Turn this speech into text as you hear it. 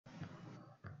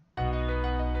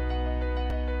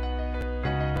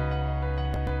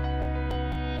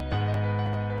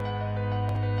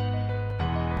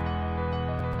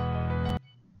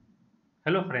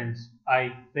Hello friends,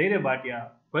 I, BHATIA,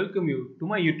 welcome you to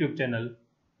my YouTube channel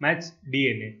Maths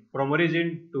DNA from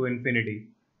origin to infinity.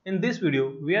 In this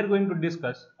video, we are going to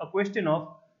discuss a question of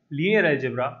linear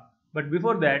algebra, but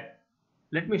before that,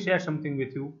 let me share something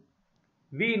with you.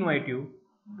 We invite you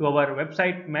to our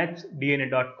website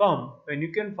mathsdna.com when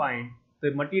you can find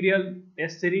the material,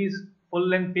 test series,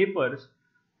 full-length papers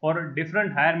for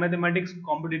different higher mathematics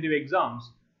competitive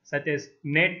exams such as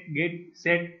NET, GET,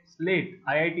 SET, SLATE,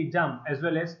 IIT JAM as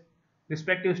well as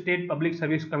respective state public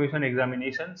service commission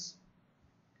examinations.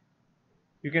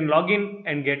 You can log in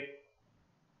and get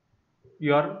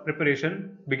your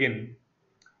preparation begin.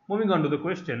 Moving on to the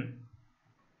question.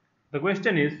 The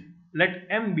question is, let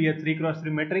M be a 3x3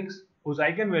 matrix whose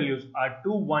eigenvalues are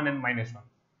 2, 1 and -1.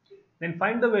 Then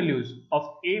find the values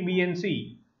of A, B and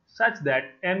C such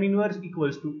that M inverse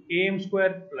equals to AM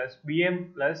square plus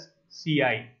BM plus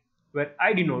Ci, where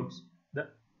I denotes the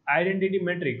identity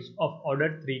matrix of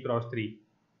order 3x3.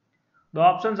 The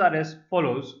options are as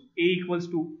follows: A equals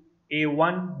to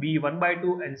A1, B 1 by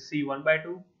 2 and C 1 by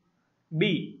 2,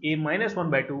 B A minus 1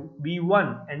 by 2, B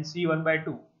 1 and C 1 by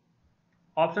 2.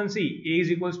 Option C, A is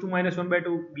equals to -1 by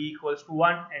 2, B equals to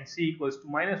 1 and C equals to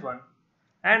 -1.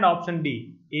 And option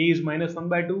D, A is -1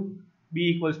 by 2,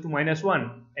 B equals to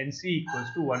 -1 and C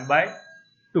equals to 1 by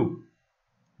 2.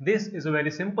 This is a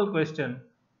very simple question.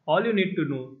 All you need to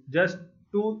know just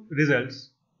two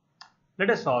results. Let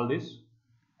us solve this.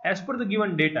 As per the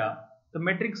given data, the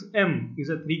matrix M is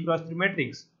a 3x3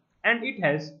 matrix and it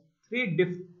has three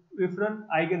different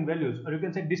eigenvalues, or you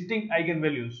can say distinct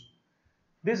eigenvalues.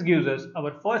 This gives us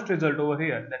our first result over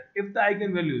here, that if the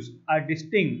eigenvalues are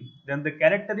distinct, then the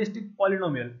characteristic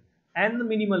polynomial and the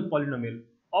minimal polynomial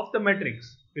of the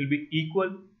matrix will be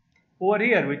equal over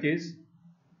here, which is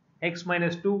x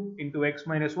minus 2 into x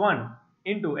minus 1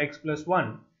 into x plus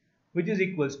 1, which is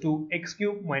equals to x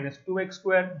cube minus 2x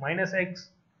square minus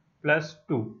x plus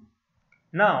 2.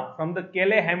 Now, from the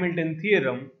Cayley-Hamilton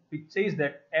theorem, which says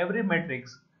that every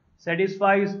matrix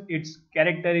satisfies its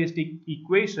characteristic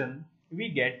equation, we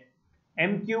get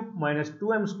m cube minus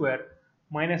 2m square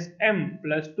minus m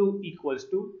plus 2 equals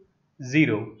to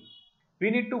 0. We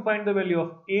need to find the value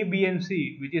of A, B and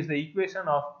C, which is the equation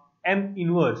of M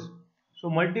inverse.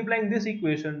 So multiplying this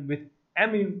equation with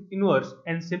M inverse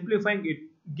and simplifying it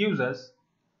gives us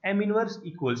M inverse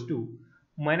equals to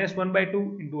 -1 by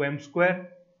 2 into m square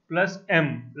plus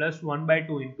m plus 1 by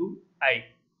 2 into I.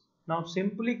 Now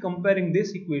simply comparing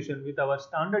this equation with our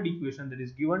standard equation that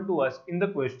is given to us in the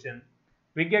question,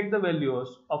 we get the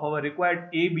values of our required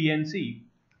A, B and C,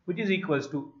 which is equals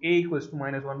to A equals to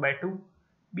 -1 by 2,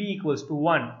 B equals to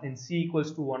 1 and C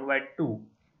equals to 1 by 2,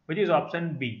 which is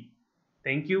option B.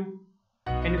 Thank you,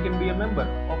 and you can be a member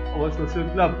of our social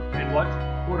club and watch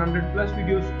 400 plus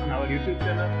videos on our YouTube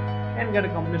channel and get a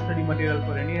complete study material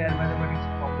for any higher mathematics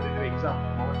competitive exam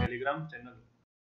from our Telegram channel.